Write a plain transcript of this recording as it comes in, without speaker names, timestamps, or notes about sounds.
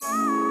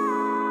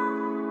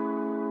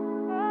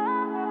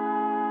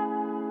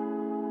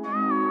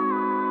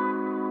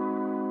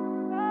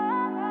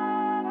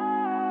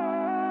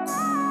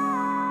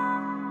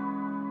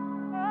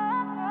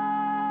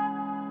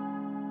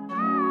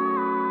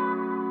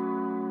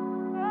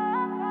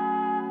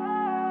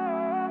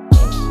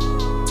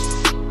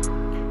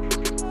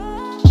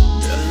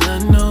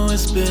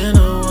it's been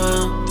a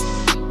while.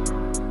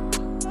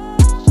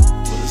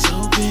 Was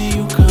hoping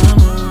you come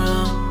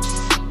around.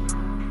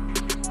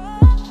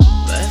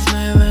 Last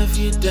night left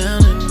you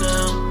down and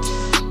out,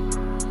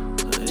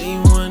 but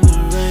ain't one to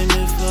write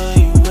me for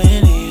you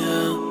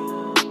anyhow.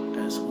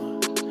 That's why,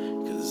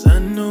 'cause I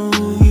know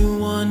who you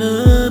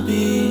wanna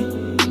be.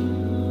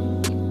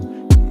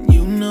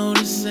 You know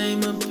the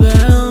same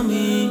about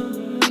me.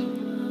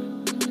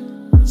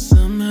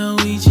 Somehow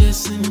we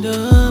just end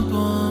up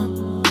on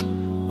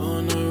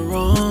the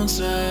wrong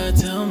side.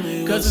 Tell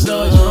me, 'cause it's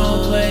always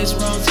wrong place,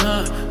 wrong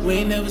time. We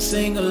ain't never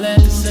single at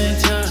the same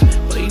time,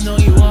 but you know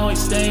you always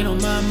stayed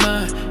on my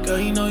mind. Girl,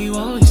 you know you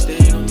always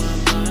stayed on my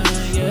mind,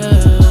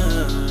 yeah.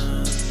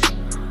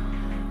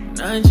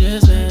 And I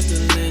just have to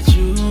let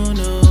you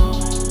know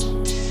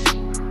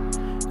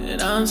that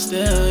I'm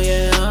still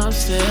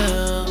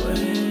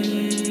waiting.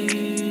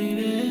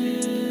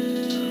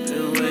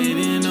 Been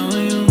waiting on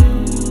you.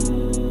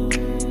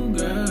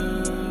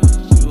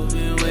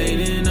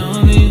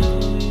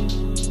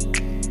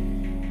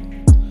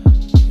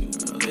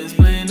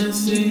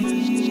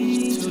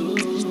 See too.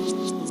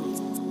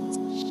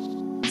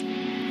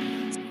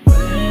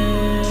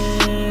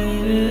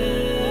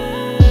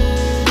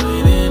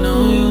 Waiting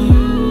on you,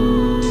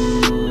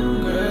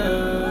 girl.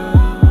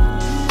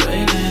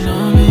 Waiting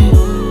on me.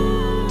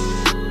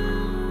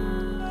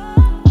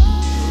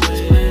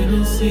 Waiting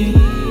to see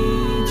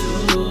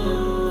too.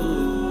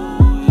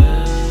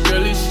 Yeah.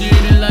 Girl, it's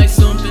shooting like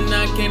something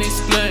I can't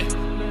explain.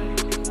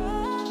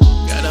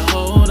 Got a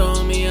hold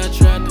on me, I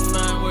tried to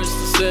find words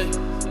to say.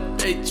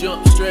 They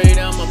jump straight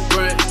out my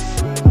brain.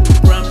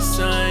 Promise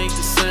I ain't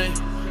the same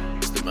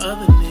as them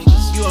other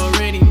niggas. You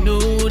already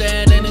knew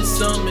that, and it's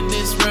something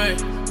this right.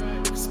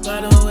 'Cause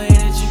by the way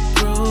that you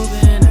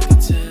grooving, I can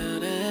tell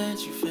that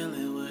you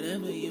feeling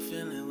whatever you're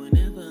feeling.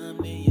 Whenever I'm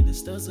near you, the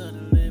stars are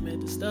the limit.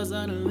 The stars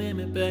are the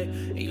limit, babe.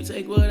 And you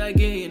take what I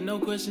give you, no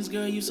questions,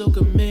 girl. You so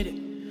committed.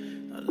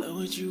 I love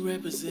what you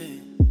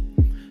represent.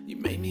 You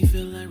make me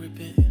feel like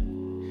repenting.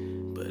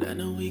 But I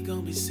know we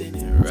gon' be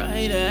sitting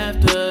right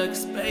after.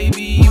 'Cause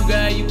baby, you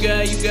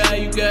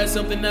got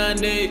something I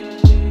need.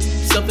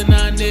 Something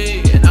I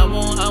need. And I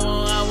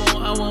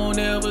won't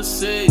ever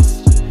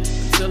cease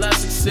until I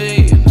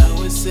succeed. And I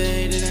would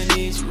say that I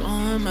need you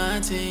on my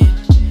team.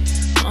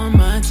 On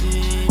my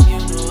team. You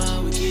know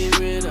how we get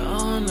rid of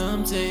all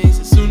them things.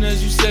 As soon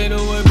as you say the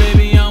word,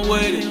 baby, I'm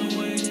waiting.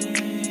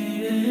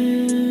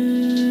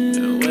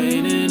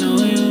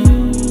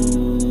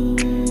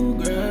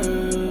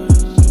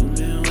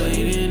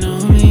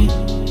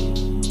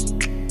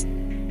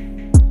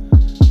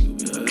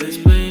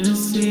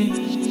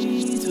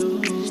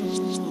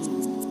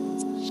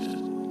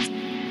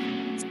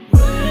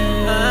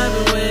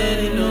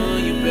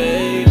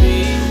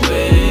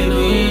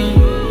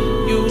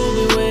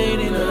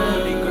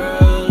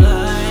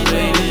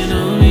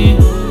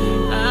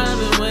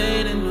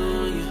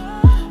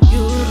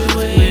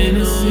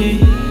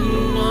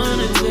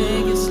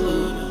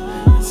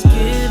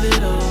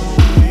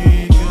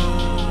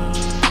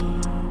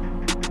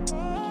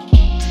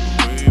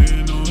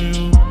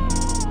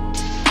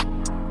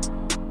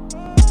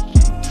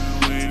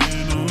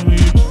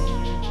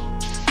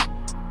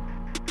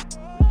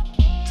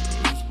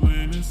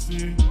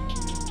 See.